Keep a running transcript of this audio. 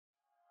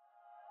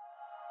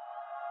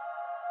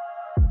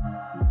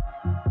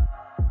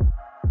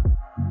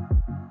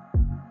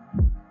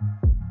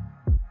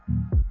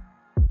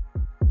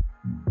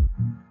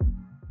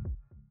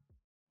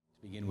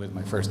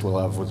first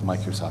love was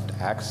Microsoft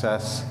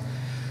Access,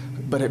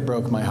 but it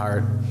broke my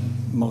heart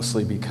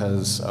mostly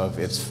because of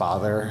its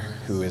father,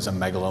 who is a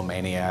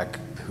megalomaniac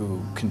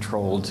who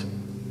controlled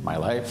my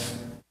life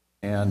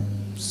and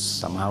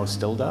somehow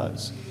still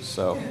does.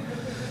 So,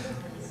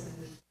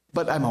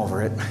 but I'm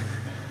over it.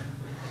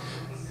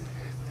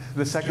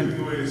 The second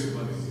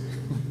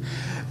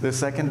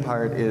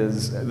part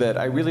is that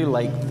I really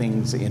like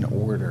things in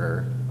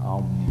order.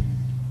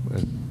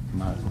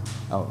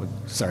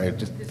 Sorry,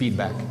 just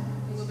feedback.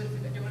 A little bit of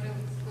feedback. Do you want to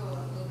go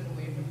a little bit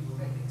away from,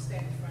 like,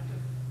 stand in front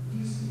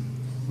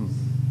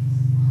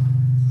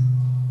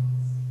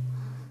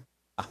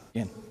of?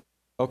 Again.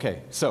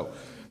 Okay, so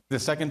the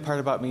second part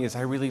about me is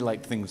I really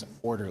like things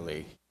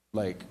orderly,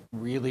 like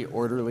really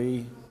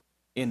orderly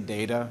in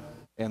data,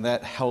 and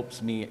that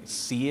helps me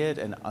see it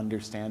and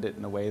understand it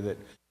in a way that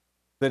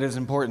is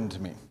important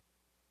to me.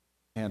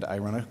 And I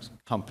run a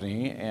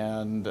company,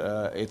 and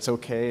it's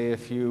okay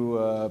if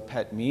you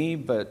pet me,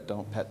 but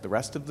don't pet the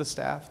rest of the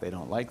staff. They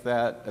don't like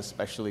that,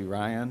 especially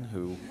Ryan,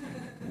 who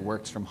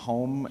works from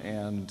home,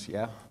 and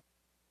yeah.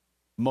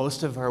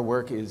 Most of our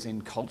work is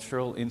in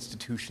cultural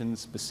institutions,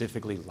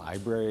 specifically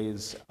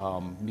libraries,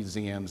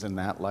 museums, and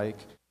that like.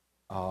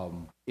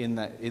 In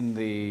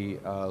the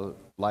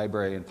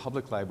library and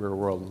public library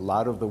world, a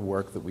lot of the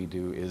work that we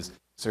do is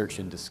search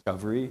and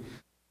discovery.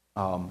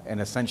 And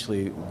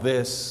essentially,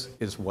 this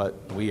is what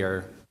we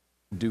are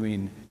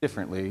doing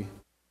differently.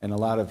 And a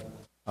lot of,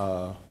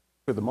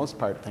 for the most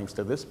part, thanks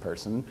to this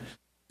person,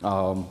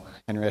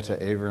 Henrietta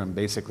Avram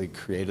basically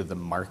created the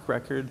MARC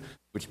record,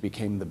 which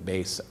became the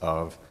base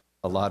of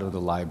a lot of the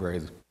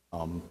library's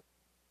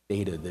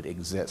data that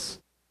exists.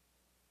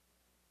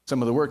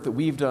 Some of the work that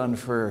we've done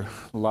for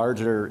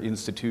larger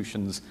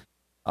institutions,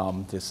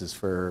 this is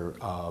for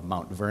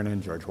Mount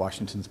Vernon, George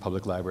Washington's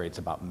public library. It's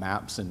about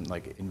maps and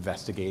like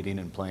investigating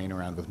and playing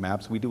around with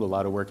maps. We do a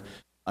lot of work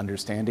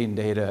understanding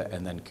data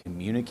and then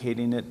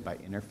communicating it by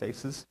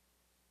interfaces.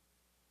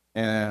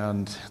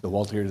 And the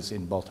Walters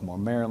in Baltimore,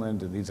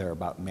 Maryland, and these are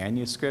about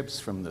manuscripts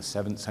from the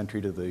 7th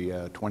century to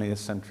the 20th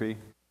century.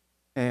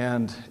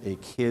 And a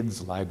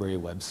kids library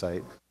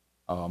website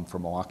for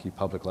Milwaukee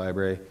Public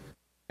Library.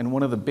 And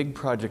one of the big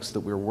projects that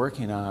we're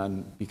working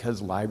on,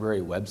 because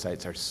library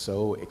websites are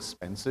so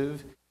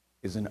expensive,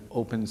 is an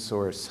open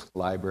source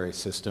library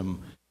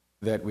system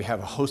that we have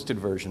a hosted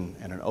version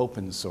and an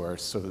open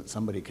source so that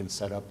somebody can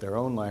set up their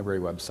own library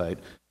website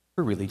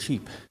for really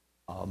cheap.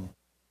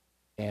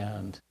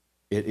 And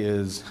it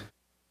is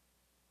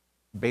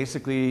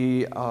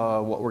basically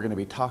what we're going to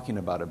be talking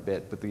about a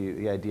bit, but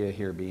the idea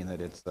here being that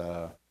it's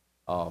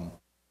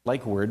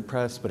like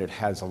WordPress, but it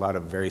has a lot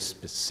of very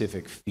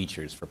specific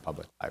features for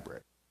public library.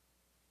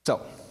 So,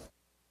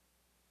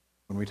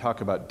 when we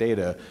talk about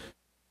data,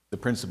 the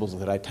principles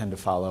that I tend to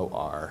follow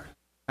are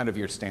kind of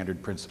your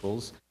standard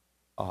principles.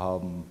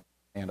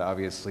 And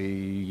obviously,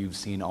 you've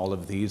seen all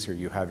of these, or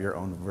you have your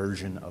own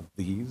version of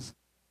these.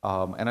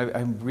 And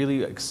I'm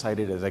really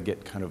excited as I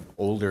get kind of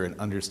older and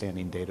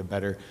understanding data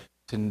better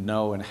to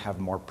know and have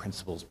more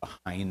principles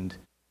behind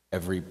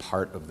every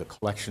part of the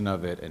collection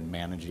of it and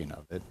managing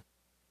of it.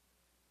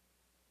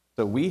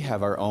 So we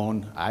have our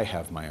own, I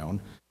have my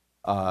own,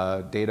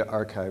 data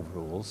archive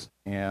rules,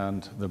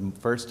 and the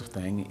first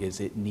thing is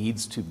it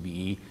needs to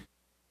be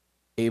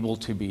able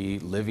to be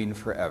living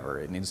forever.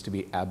 It needs to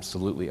be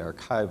absolutely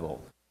archival.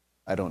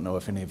 I don't know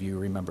if any of you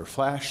remember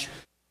Flash,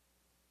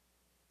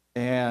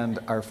 and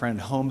our friend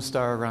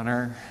Homestar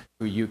Runner,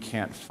 who you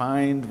can't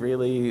find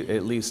really,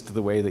 at least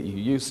the way that you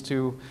used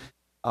to.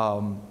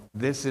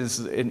 This is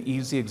an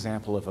easy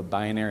example of a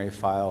binary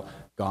file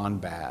gone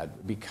bad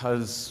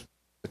because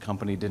the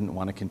company didn't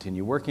want to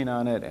continue working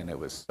on it, and it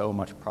was so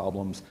much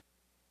problems.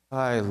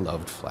 I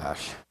loved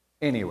Flash.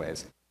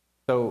 Anyways,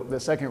 so the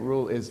second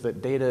rule is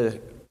that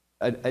data,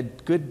 a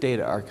good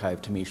data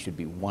archive to me should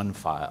be one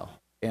file.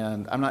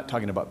 And I'm not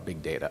talking about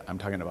big data. I'm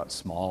talking about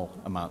small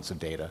amounts of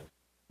data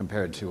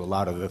compared to a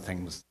lot of the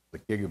things, the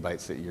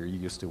gigabytes that you're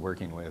used to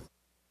working with.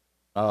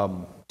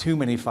 Too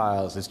many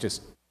files is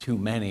just too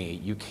many.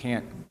 You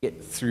can't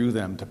get through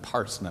them to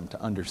parse them,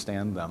 to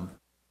understand them.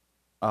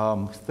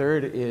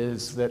 Third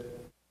is that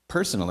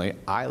personally,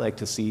 I like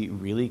to see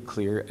really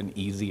clear and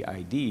easy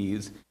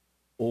IDs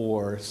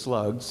or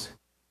slugs.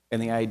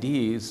 And the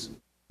IDs,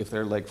 if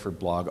they're like for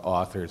blog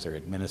authors or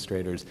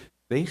administrators,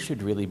 they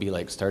should really be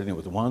like starting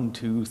with 1,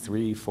 2,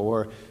 3,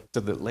 4, so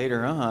that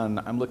later on,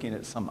 I'm looking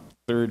at some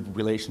third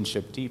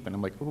relationship deep and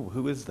I'm like, oh,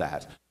 who is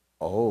that?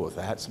 Oh,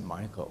 that's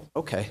Michael.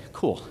 Okay,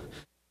 cool.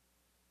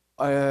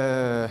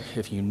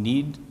 If you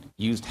need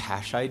used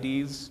hash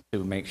IDs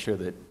to make sure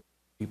that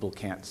people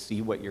can't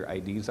see what your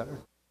IDs are,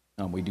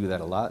 we do that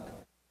a lot.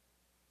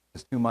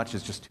 Because too much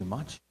is just too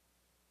much.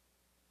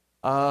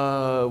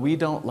 We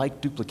don't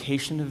like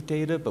duplication of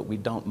data, but we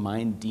don't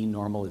mind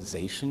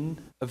denormalization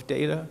of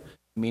data.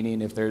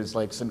 Meaning if there's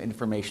like some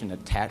information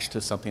attached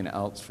to something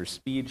else for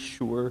speed,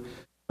 sure.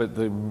 But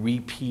the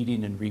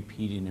repeating and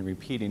repeating and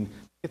repeating,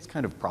 it's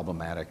kind of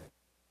problematic.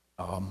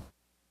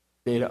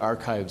 Data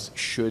archives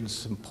should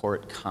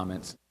support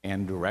comments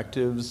and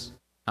directives.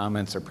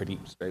 Comments are pretty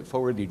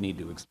straightforward. You need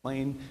to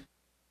explain.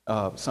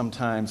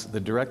 Sometimes the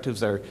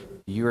directives are,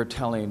 you're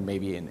telling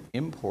maybe an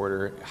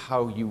importer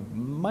how you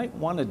might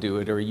want to do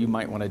it, or you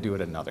might want to do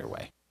it another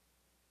way.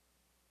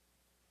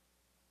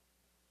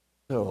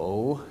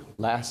 So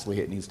lastly,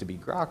 it needs to be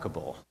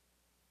grokkable.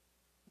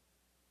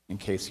 In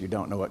case you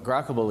don't know what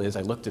grokkable is,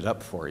 I looked it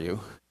up for you.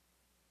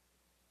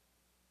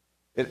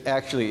 It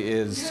actually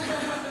is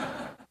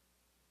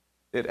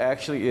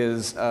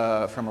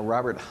from a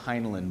Robert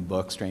Heinlein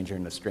book, Stranger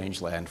in a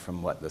Strange Land,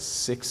 from what, the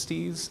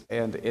 60s?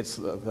 And it's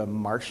the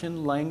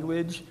Martian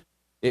language.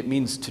 It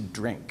means to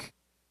drink.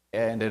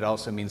 And it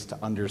also means to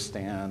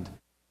understand.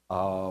 There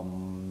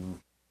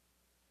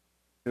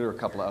are a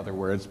couple of other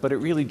words, but it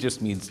really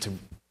just means to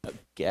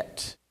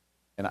get.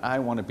 And I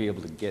want to be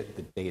able to get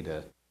the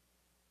data.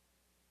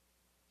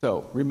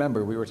 So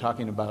remember, we were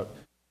talking about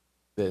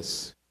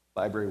this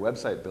library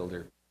website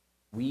builder.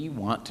 We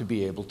want to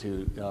be able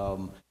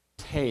to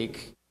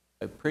take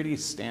a pretty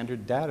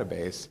standard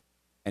database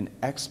and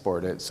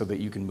export it so that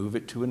you can move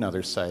it to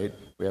another site.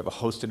 We have a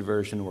hosted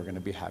version. We're going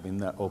to be having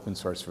the open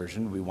source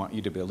version. We want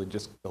you to be able to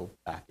just go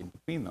back in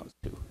between those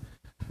two.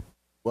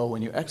 Well,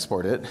 when you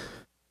export it,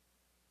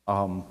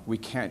 we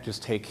can't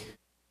just take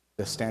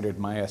the standard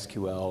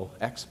MySQL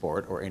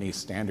export or any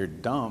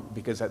standard dump,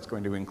 because that's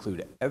going to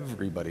include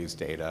everybody's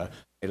data.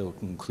 It'll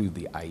include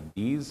the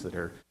IDs that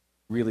are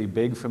really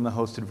big from the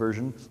hosted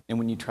version. And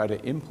when you try to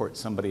import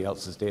somebody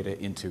else's data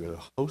into the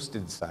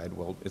hosted side,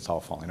 well, it's all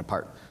falling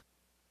apart.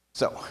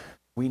 So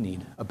we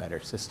need a better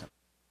system.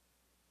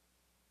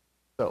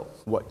 So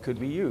what could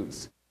we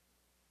use?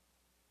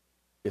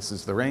 This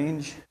is the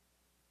range.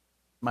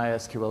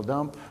 MySQL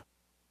dump,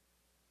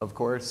 of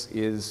course,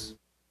 is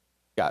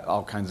got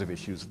all kinds of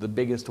issues. The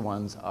biggest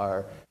ones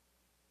are,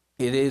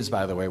 it is,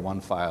 by the way,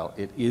 one file.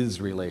 It is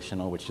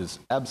relational, which is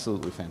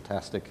absolutely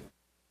fantastic.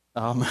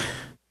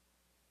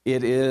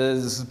 It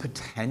is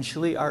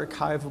potentially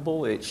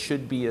archivable. It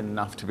should be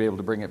enough to be able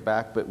to bring it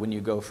back, but when you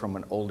go from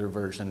an older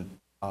version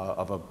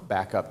of a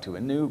backup to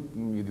a new,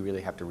 you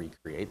really have to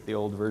recreate the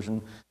old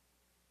version.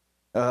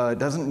 It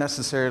doesn't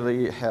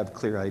necessarily have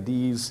clear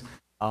IDs.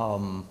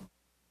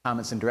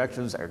 Comments and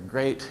directives are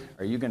great.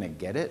 Are you going to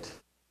get it?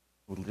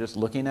 Just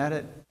looking at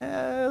it?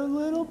 A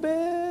little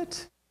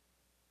bit.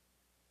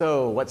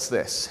 So what's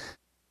this?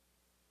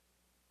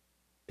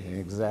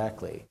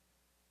 Exactly.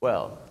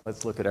 Well,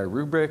 let's look at our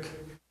rubric.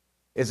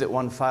 Is it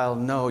one file?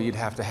 No, you'd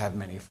have to have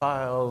many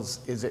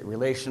files. Is it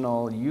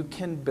relational? You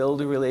can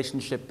build a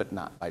relationship, but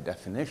not by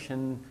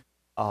definition.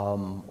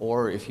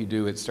 Or if you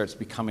do, it starts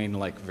becoming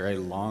like very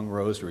long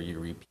rows where you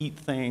repeat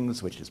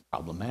things, which is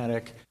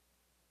problematic.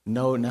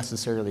 No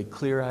necessarily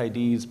clear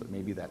IDs, but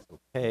maybe that's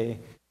okay.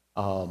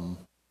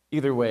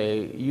 Either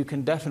way, you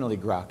can definitely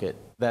grok it.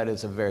 That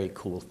is a very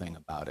cool thing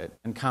about it.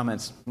 And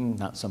comments,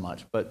 not so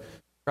much, but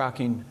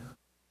grokking,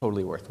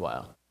 totally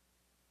worthwhile.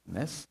 And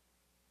this?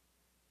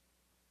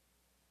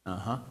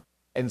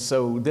 And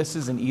so this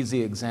is an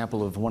easy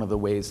example of one of the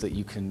ways that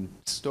you can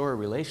store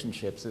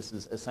relationships. This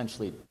is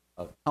essentially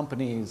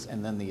companies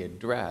and then the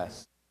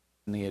address.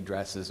 And the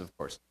address is, of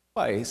course,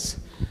 twice.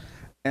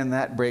 And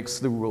that breaks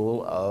the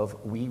rule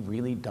of we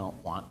really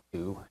don't want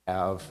to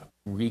have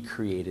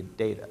recreated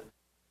data.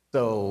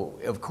 So,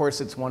 of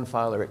course, it's one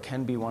file, or it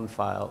can be one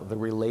file. The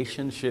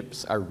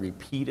relationships are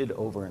repeated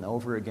over and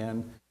over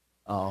again.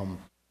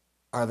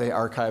 Are they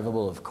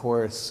archivable? Of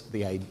course.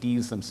 The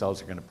IDs themselves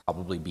are going to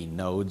probably be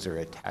nodes or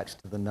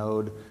attached to the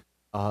node.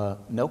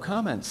 No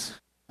comments.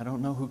 I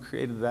don't know who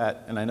created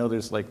that. And I know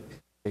there's like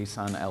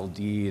JSON LD,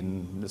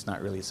 and it's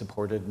not really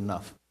supported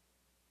enough.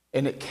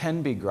 And it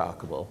can be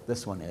grokkable.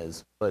 This one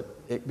is, but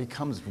it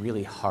becomes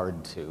really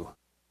hard to.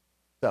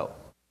 So,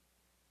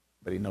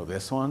 anybody know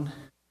this one?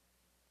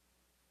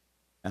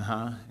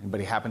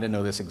 Anybody happen to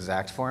know this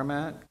exact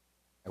format?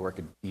 I work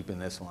deep in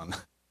this one.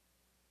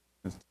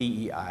 It's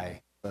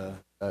TEI, the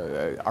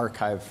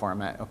archive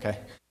format, okay.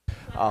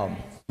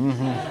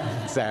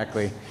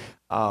 Exactly.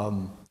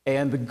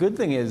 And the good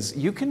thing is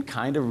you can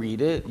kind of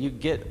read it. You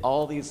get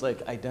all these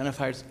like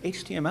identifiers.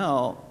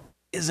 HTML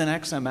is an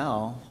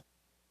XML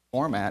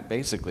format,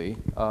 basically,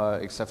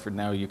 except for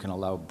now you can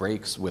allow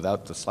breaks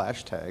without the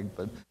slash tag,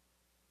 but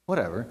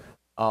whatever.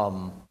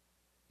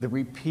 The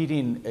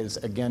repeating is,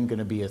 again, going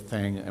to be a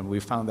thing, and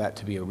we found that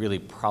to be a really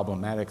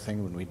problematic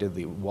thing. When we did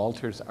the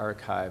Walters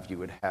archive, you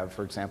would have,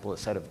 for example, a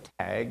set of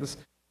tags,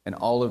 and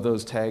all of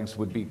those tags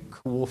would be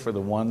cool for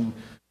the one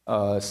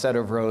set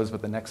of rows,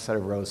 but the next set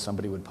of rows,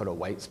 somebody would put a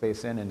white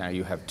space in, and now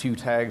you have two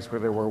tags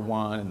where there were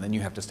one, and then you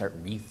have to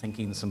start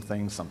rethinking some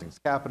things. Something's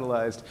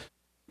capitalized.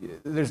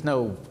 There's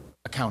no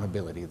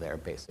accountability there,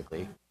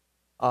 basically.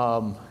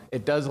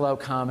 It does allow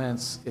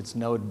comments. It's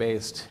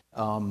node-based,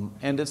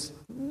 and it's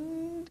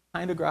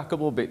kind of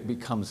grokkable, but it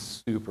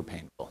becomes super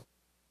painful.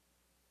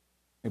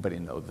 Anybody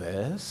know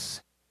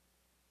this?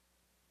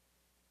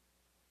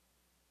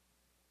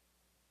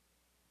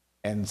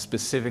 And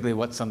specifically,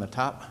 what's on the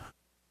top?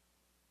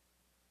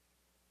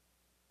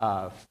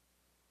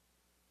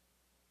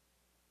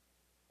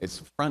 It's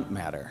front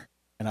matter.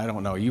 And I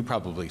don't know, you've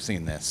probably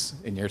seen this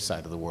in your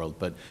side of the world,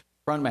 but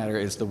Front matter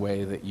is the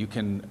way that you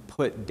can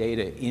put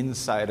data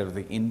inside of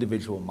the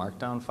individual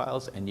markdown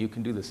files, and you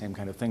can do the same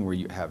kind of thing where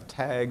you have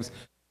tags,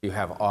 you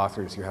have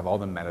authors, you have all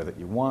the meta that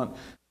you want.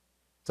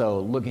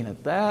 So looking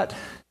at that,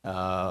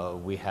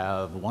 we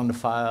have one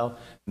file.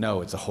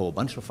 No, it's a whole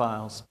bunch of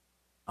files.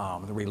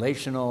 The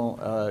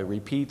relational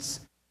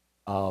repeats,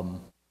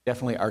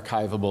 definitely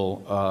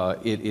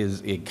archivable. It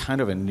is a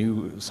kind of a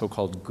new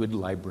so-called good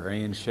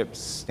librarianship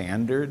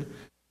standard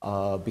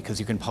because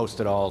you can post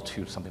it all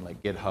to something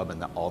like GitHub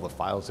and all the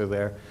files are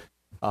there.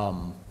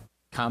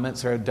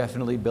 Comments are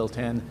definitely built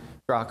in.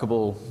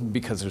 Grokkable,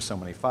 because there's so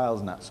many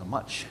files, not so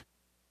much.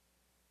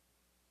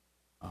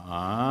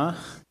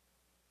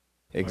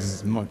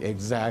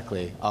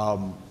 Exactly.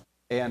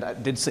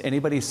 And did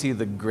anybody see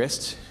the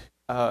GRIST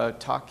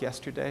talk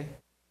yesterday?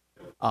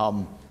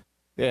 And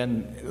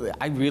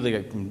I really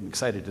am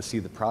excited to see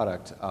the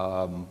product.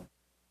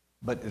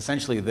 But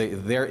essentially,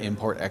 their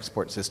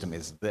import-export system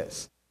is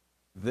this.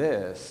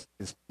 This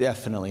is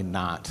definitely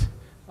not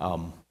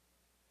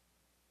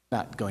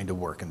going to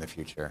work in the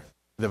future.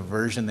 The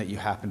version that you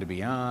happen to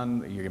be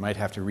on, you might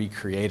have to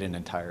recreate an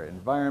entire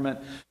environment.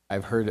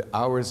 I've heard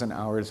hours and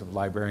hours of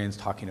librarians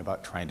talking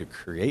about trying to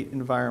create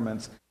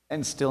environments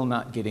and still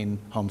not getting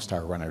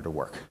Homestar Runner to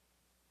work.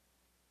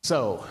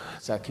 So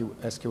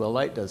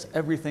SQLite does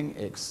everything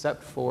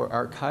except for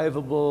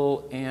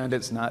archivable, and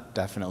it's not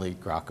definitely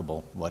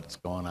grokkable, what's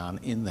going on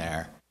in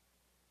there.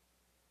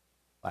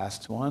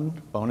 Last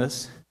one,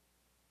 bonus.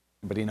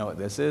 Anybody know what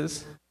this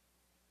is?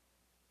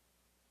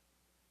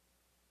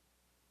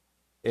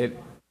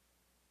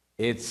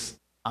 It's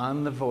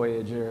on the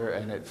Voyager,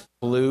 and it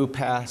flew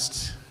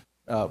past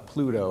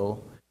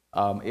Pluto.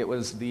 It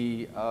was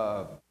the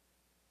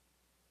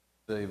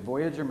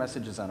Voyager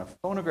messages on a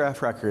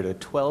phonograph record, a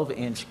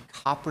 12-inch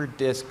copper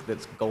disc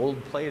that's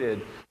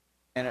gold-plated,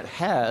 and it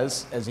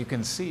has, as you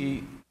can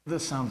see, the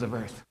sounds of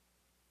Earth.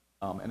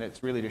 And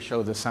it's really to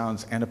show the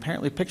sounds and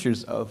apparently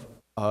pictures of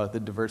the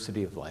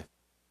diversity of life.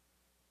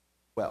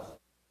 Well,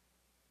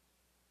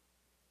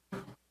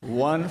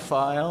 one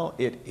file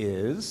it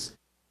is.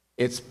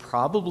 It's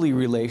probably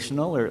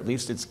relational, or at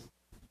least it's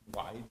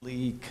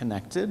widely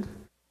connected.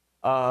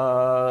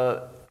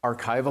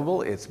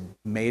 Archivable, it's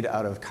made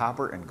out of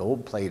copper and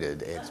gold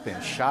plated. It's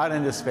been shot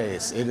into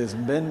space. It has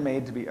been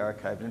made to be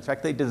archived. In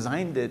fact, they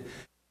designed it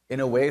in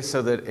a way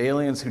so that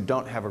aliens who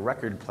don't have a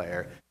record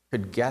player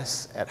could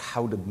guess at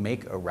how to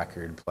make a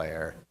record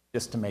player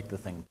just to make the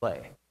thing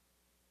play.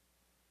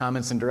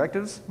 Comments and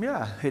directives?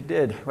 Yeah, it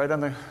did. Right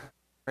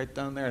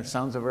down there,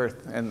 Sounds of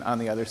Earth, and on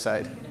the other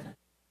side.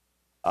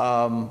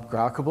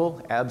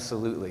 Grokkable?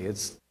 Absolutely.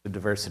 It's the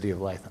diversity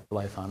of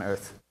life on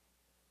Earth.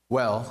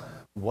 Well,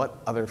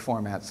 what other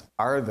formats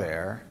are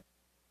there?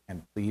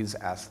 And please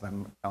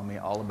tell me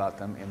all about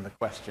them in the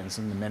questions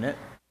in a minute.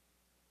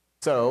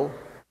 So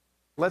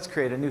let's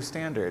create a new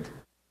standard.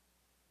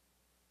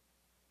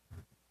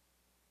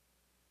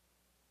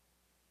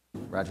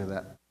 Roger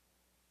that.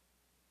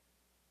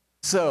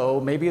 So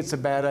maybe it's a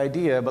bad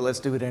idea, but let's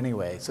do it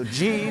anyway. So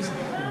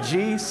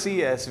GCSV,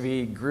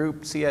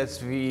 Group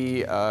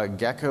CSV,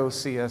 Gecko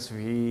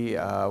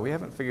CSV. We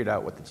haven't figured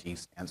out what the G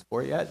stands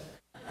for yet.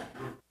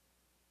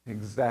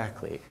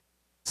 Exactly.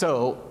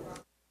 So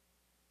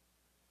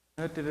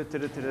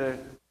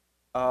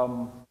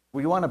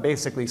we want to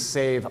basically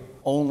save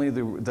only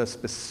the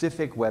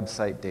specific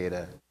website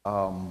data.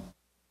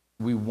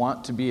 We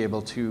want to be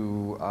able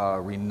to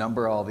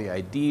renumber all the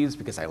IDs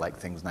because I like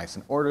things nice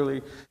and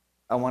orderly.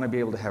 I want to be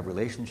able to have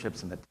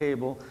relationships in the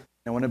table.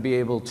 I want to be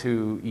able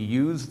to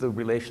use the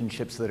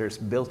relationships that are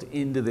built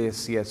into the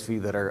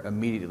CSV that are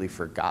immediately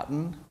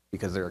forgotten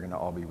because they're going to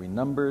all be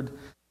renumbered.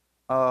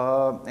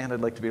 And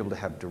I'd like to be able to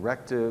have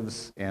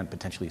directives and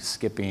potentially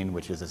skipping,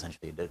 which is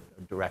essentially a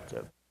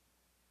directive.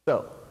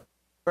 So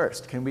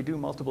first, can we do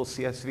multiple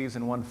CSVs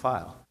in one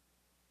file?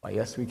 Why,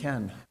 yes, we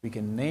can. We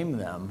can name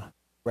them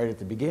right at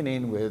the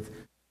beginning with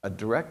a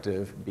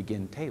directive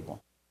begin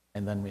table.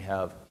 And then we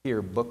have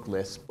here book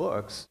list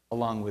books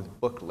along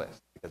with book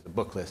list, because the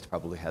book list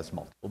probably has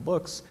multiple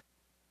books.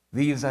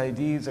 These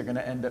IDs are going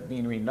to end up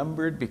being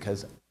renumbered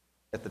because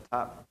at the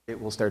top it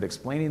will start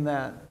explaining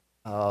that.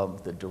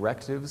 The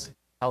directives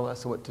tell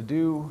us what to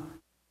do.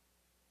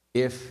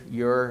 If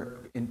your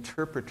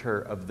interpreter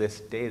of this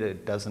data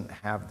doesn't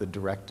have the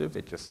directive,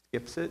 it just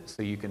skips it,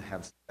 so you can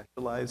have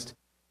specialized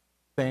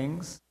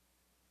things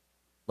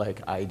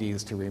like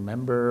IDs to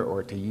remember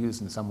or to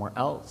use in somewhere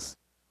else.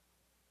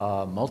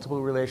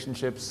 Multiple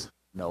relationships,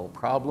 no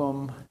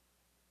problem.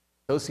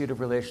 Associative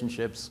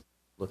relationships,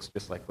 looks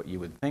just like what you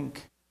would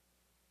think.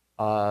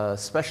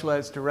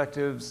 Specialized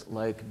directives,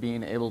 like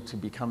being able to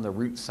become the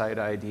root site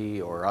ID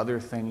or other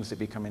things that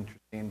become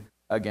interesting.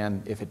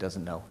 Again, if it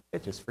doesn't know,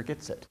 it just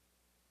forgets it.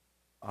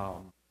 That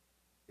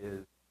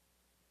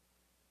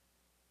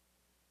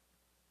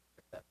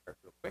part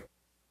real quick.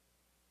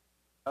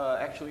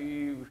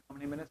 Actually, how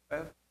many minutes,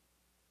 Bev?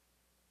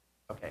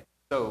 Okay.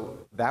 So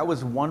that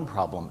was one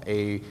problem,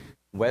 a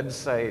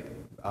website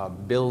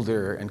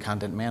builder and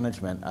content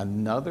management.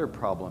 Another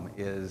problem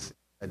is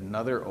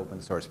another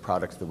open source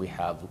product that we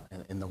have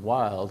in the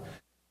wild,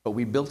 but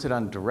we built it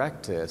on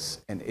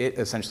Directus, and it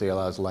essentially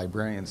allows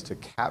librarians to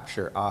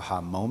capture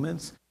aha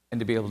moments and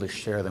to be able to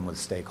share them with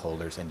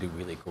stakeholders and do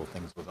really cool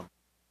things with them.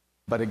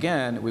 But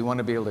again, we want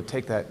to be able to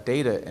take that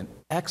data and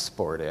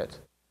export it,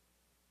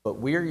 but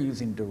we're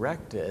using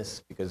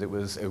Directus because it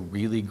was a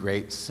really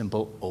great,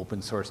 simple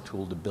open source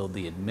tool to build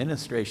the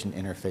administration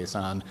interface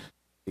on.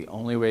 The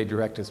only way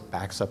Directus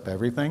backs up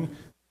everything,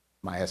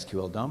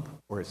 MySQL dump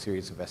or a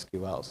series of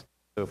SQLs.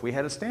 So if we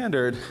had a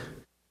standard,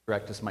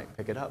 Directus might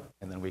pick it up,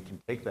 and then we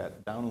can take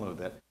that, download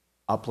that,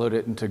 upload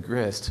it into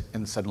Grist,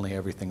 and suddenly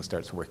everything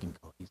starts working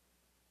cohesively.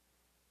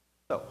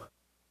 So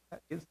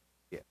that is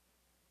it.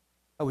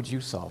 How would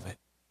you solve it?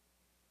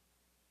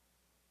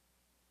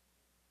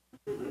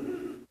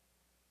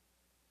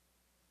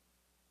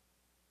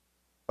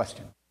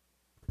 Question?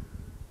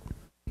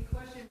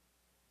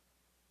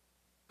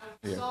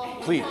 Yeah.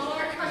 Please.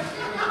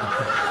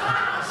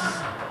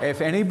 If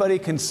anybody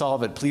can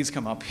solve it, please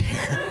come up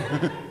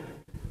here.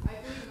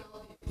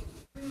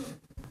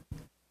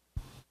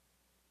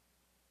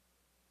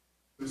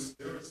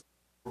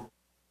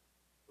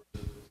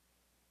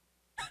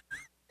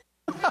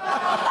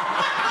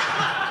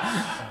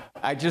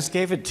 I just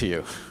gave it to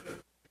you.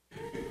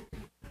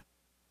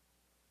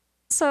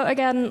 So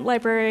again,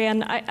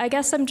 librarian, I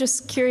guess I'm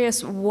just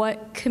curious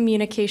what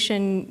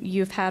communication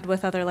you've had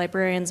with other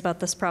librarians about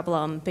this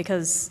problem,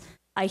 because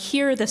I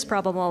hear this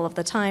problem all of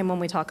the time when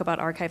we talk about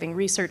archiving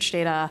research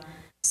data,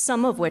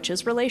 some of which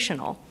is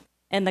relational.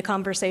 And the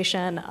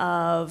conversation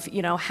of,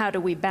 how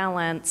do we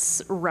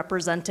balance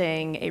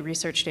representing a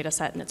research data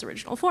set in its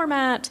original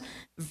format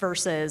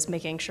versus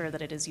making sure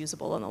that it is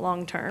usable in the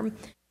long term.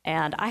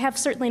 And I have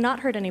certainly not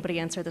heard anybody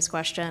answer this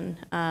question,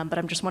 but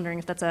I'm just wondering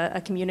if that's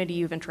a community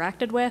you've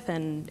interacted with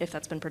and if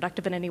that's been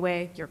productive in any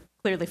way. You're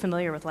clearly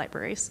familiar with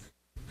libraries.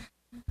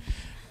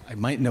 I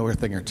might know a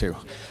thing or two.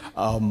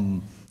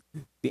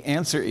 The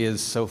answer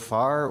is, so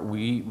far,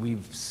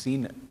 we've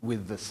seen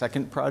with the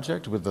second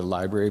project, with the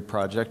library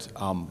project,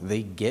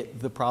 they get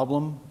the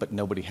problem, but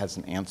nobody has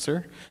an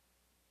answer.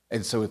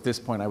 And so at this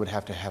point, I would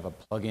have to have a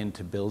plugin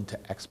to build to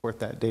export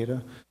that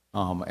data,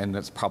 and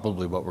that's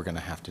probably what we're going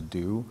to have to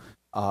do.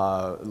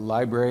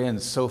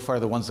 Librarians, so far,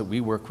 the ones that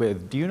we work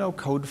with, do you know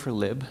Code for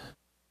Lib?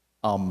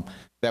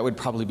 That would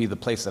probably be the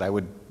place that I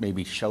would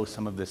maybe show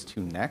some of this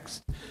to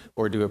next,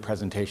 or do a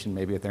presentation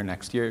maybe at their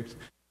next year's.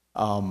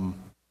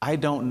 I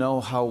don't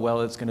know how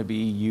well it's going to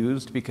be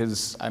used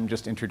because I'm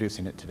just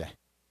introducing it today.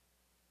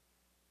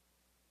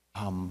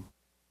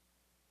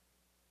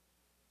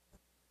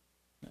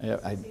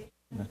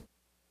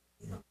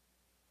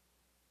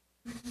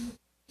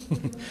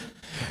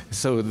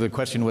 So the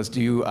question was,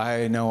 do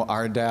I know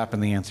RDAP?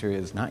 And the answer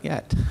is not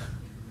yet.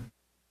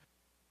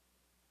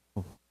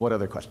 What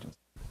other questions?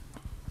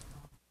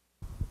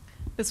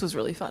 This was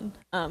really fun.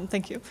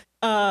 Thank you.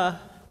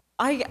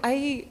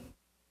 I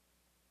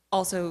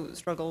also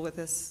struggle with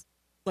this,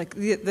 like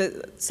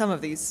some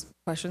of these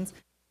questions.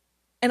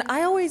 And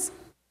I love,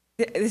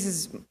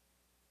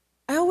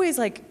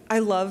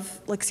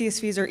 like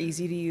CSVs are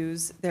easy to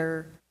use.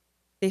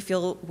 They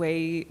feel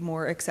way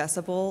more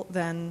accessible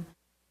than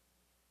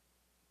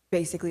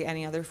basically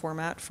any other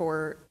format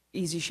for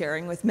easy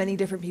sharing with many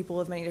different people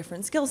of many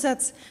different skill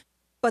sets.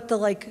 But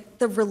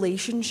the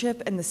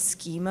relationship and the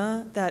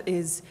schema that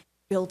is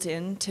built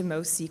into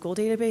most SQL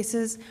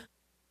databases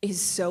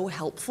is so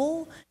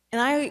helpful.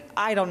 And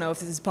I don't know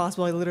if this is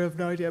possible, I literally have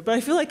no idea, but I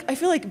feel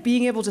like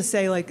being able to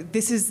say, like,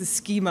 this is the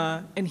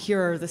schema and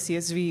here are the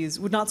CSVs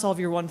would not solve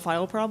your one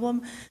file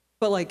problem,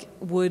 but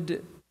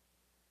would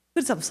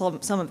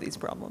solve some of these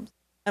problems.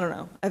 I don't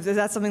know. Is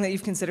that something that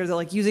you've considered, that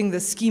like using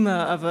the schema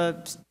of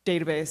a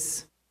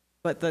database,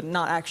 but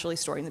not actually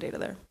storing the data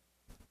there?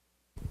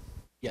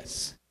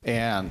 Yes.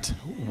 And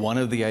one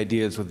of the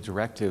ideas with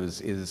directives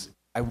is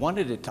I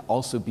wanted it to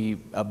also be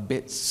a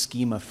bit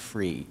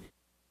schema-free,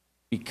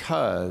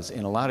 because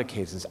in a lot of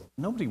cases,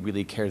 nobody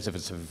really cares if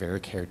it's a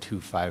varchar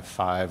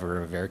 255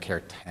 or a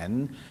varchar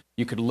 10.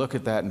 You could look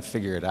at that and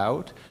figure it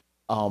out.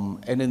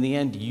 And in the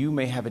end, you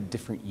may have a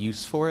different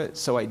use for it,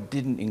 so I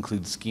didn't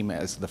include schema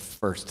as the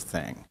first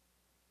thing.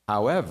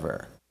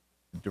 However,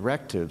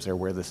 directives are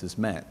where this is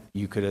meant.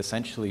 You could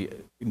essentially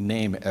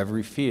name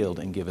every field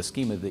and give a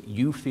schema that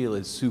you feel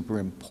is super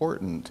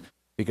important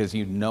because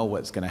you know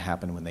what's going to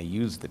happen when they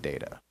use the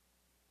data.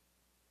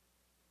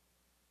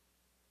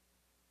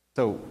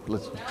 So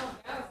let's...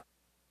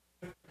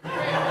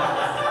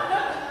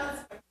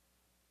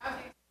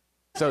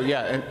 So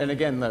yeah, and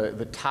again,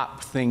 the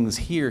top things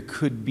here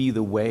could be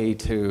the way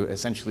to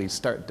essentially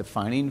start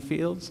defining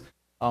fields.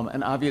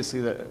 And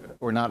obviously,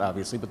 or not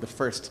obviously, but the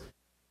first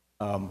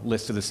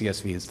list of the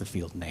CSV is the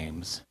field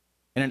names.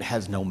 And it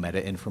has no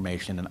meta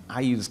information. And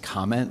I use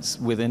comments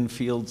within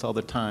fields all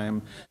the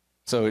time,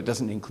 so it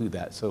doesn't include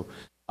that. So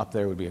up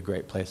there would be a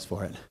great place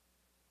for it.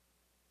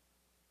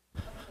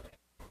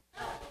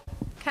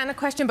 Kind of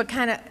question, but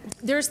kind of,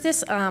 there's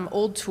this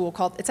old tool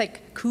called, it's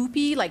like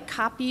Koopy, like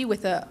copy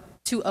with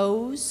two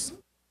O's.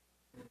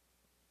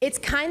 It's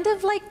kind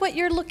of like what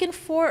you're looking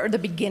for, or the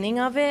beginning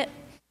of it.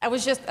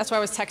 that's why I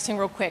was texting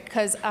real quick,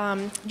 because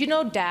you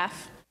know DAF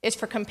is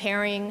for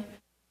comparing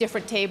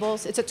different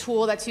tables. It's a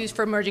tool that's used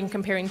for merging and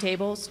comparing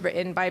tables,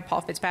 written by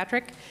Paul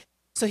Fitzpatrick.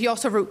 So he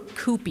also wrote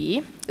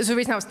Koopy. This is the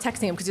reason I was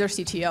texting him, because he's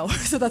our CTO.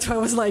 So that's why I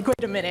was like,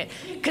 wait a minute.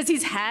 Because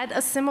he's had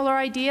a similar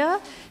idea.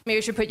 Maybe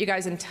I should put you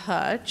guys in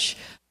touch.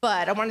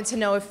 But I wanted to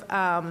know if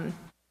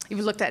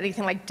you looked at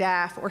anything like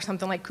DAF or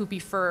something like Koopy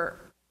for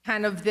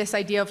kind of this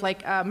idea of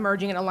like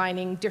merging and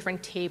aligning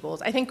different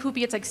tables. I think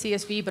Koopy, it's like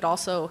CSV, but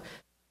also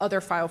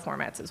other file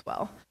formats as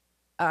well.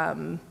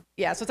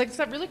 Yeah, so it's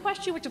not really a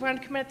question, which is why I'm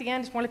coming at the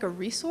end. It's more like a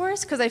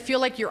resource, because I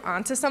feel like you're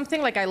onto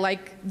something. Like, I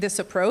like this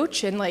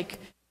approach, and like,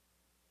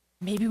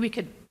 maybe we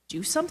could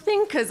do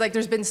something, because like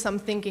there's been some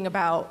thinking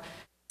about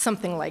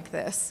something like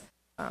this.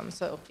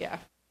 So yeah,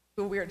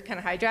 a weird kind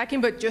of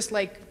hijacking, but just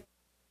like,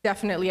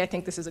 definitely I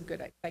think this is a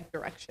good like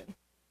direction.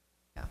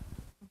 Yeah.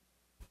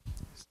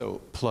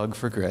 So plug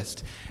for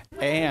Grist.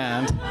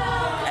 And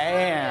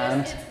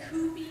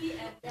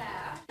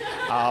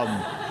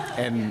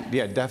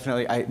yeah,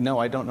 definitely,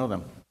 I don't know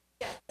them.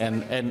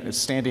 And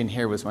standing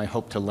here was my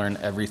hope to learn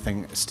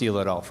everything, steal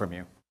it all from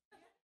you.